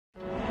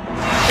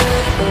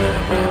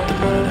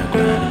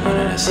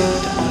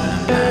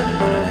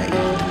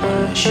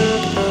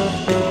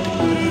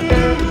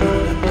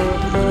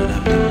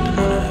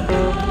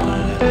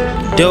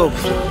dope.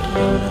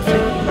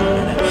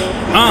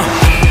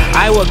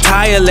 I work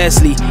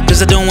tirelessly,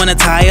 cause I don't wanna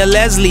tire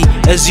Leslie.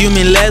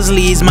 Assuming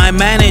Leslie is my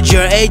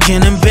manager,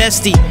 agent, and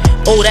bestie.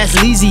 Oh, that's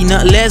Lizzie,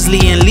 not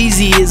Leslie, and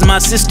Lizzie is my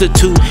sister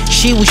too.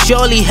 She will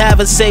surely have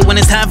a say when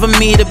it's time for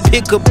me to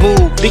pick a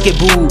boo. Pick it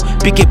boo,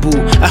 pick it boo.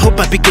 I hope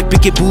I pick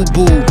it boo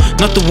boo.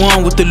 Not the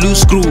one with the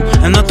loose screw,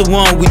 and not the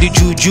one with the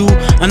juju,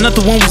 and not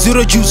the one with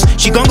zero juice.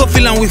 She gon' go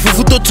feelin' with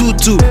fufuto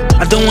tutu.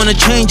 I don't wanna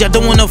change, I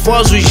don't wanna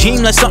false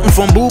regime like something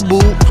from boo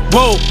boo.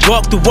 Whoa,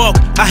 walk the walk.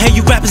 I hear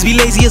you rappers be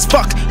lazy as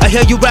fuck. I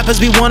hear you rappers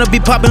be wanna be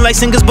poppin' like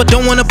singers, but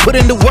don't wanna put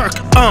in the work.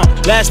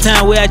 Last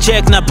time where I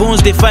checked, now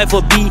Bones they fight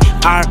for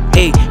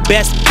BRA.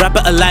 Best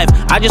rapper alive,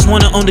 I just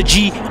wanna own the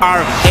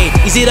GRA.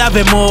 Is it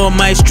Avemo or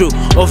Maestro,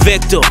 or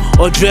Vector,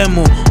 or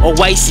Dremo, or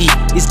YC?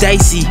 It's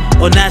dicey,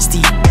 or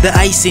nasty. The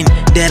icing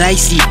that I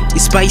see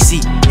is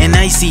spicy and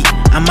icy.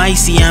 I'm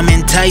icy, I'm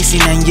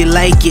enticing, and you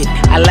like it,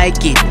 I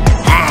like it.